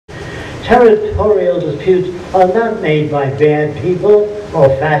Territorial disputes are not made by bad people, or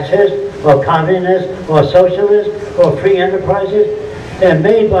fascists, or communists, or socialists, or free enterprises. They're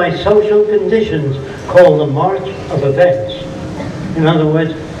made by social conditions called the march of events. In other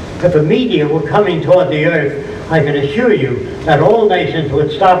words, if the media were coming toward the earth, I can assure you that all nations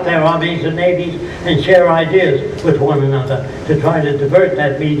would stop their armies and navies and share ideas with one another to try to divert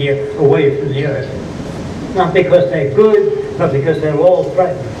that media away from the earth. Not because they're good, but because they're all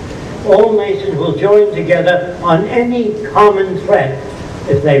threatened. All nations will join together on any common threat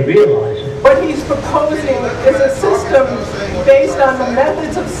if they realize it. What he's proposing is a system based on the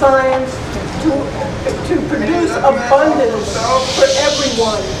methods of science to produce abundance for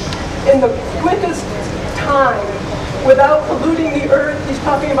everyone in the quickest time without polluting the earth. He's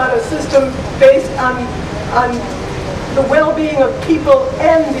talking about a system based on the well-being of people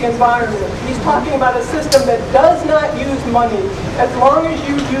and the environment. He's talking about a system that does not use money. As long as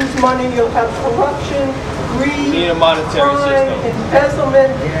you use money, you'll have corruption, greed, crime,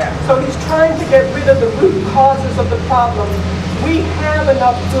 embezzlement. So he's trying to get rid of the root causes of the problem. We have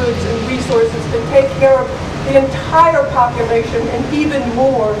enough goods and resources to take care of the entire population and even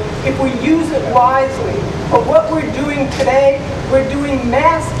more if we use it wisely. But what we're doing today, we're doing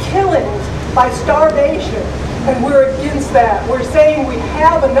mass killings by starvation. And we're against that. We're saying we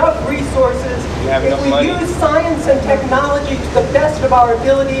have enough resources if we use science and technology to the best of our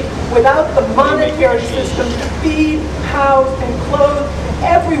ability without the monetary system to feed, house, and clothe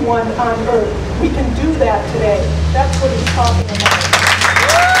everyone on Earth. We can do that today. That's what he's talking about.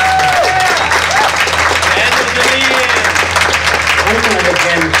 I'm not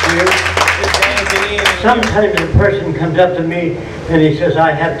against you. Sometimes a person comes up to me and he says,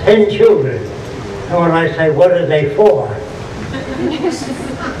 I have 10 children. And when I say, what are they for?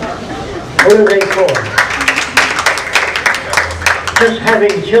 What are they for? Just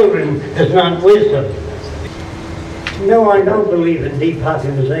having children is not wisdom. No, I don't believe in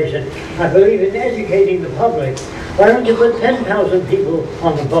depopulation. I believe in educating the public. Why don't you put 10,000 people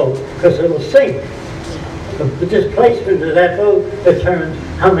on the boat? Because it'll sink. The displacement of that boat determines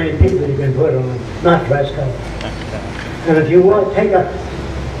how many people you can put on it, not Fresco. And if you want to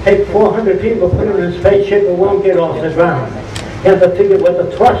take 400 people, put them in a spaceship, it won't get off the ground. You have to figure what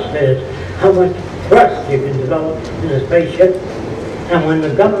the thrust is, how much thrust you can develop in a spaceship. And when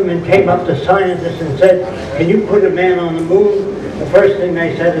the government came up to scientists and said, can you put a man on the moon? The first thing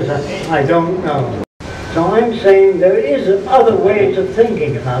they said is, I don't know. So I'm saying there is other ways of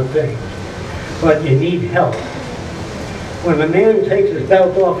thinking about things, but you need help. When a man takes his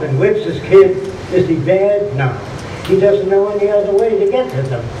belt off and whips his kid, is he bad? No. He doesn't know any other way to get to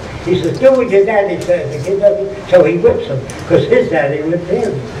them. He says, do what your daddy says. The kid doesn't, so he whips him, because his daddy whipped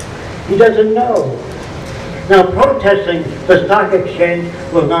him. He doesn't know. Now, protesting the stock exchange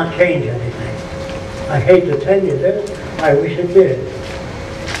will not change anything. I hate to tell you this. I wish it did.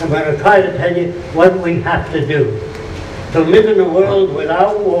 I'm going to try to tell you what we have to do to live in a world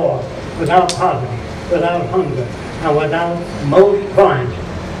without war, without poverty, without hunger, and without most crimes.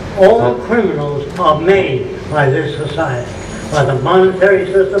 All criminals are made by this society, by the monetary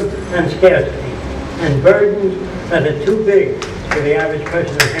system and scarcity, and burdens that are too big for the average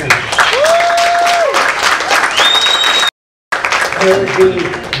person to handle. There will be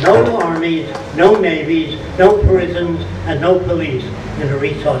no armies, no navies, no prisons, and no police in a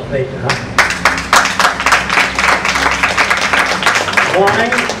resource-based economy. Why?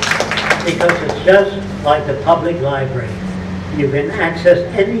 Because it's just like the public library. You can access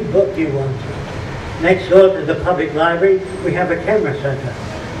any book you want to. Next door to the public library, we have a camera center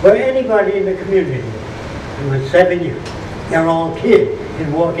where anybody in the community, and with 7 years, they're all kids,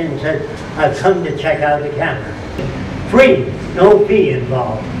 can walk in and say, I've come to check out the camera. Free, no fee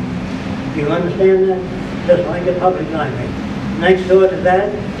involved. Do you understand that? Just like the public library. Next door to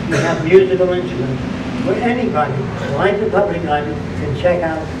that, you have musical instruments where anybody, like the public library, can check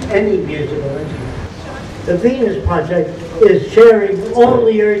out any musical instrument. The Venus Project is sharing all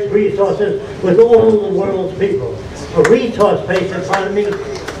the Earth's resources with all the world's people. A resource-based economy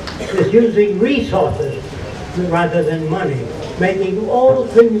is using resources rather than money, making all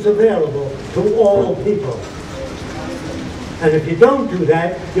things available to all people. And if you don't do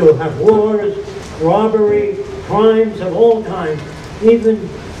that, you'll have wars, robbery, crimes of all kinds. Even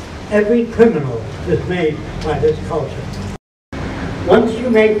every criminal is made by this culture. Once you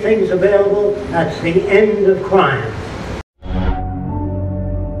make things available, that's the end of crime.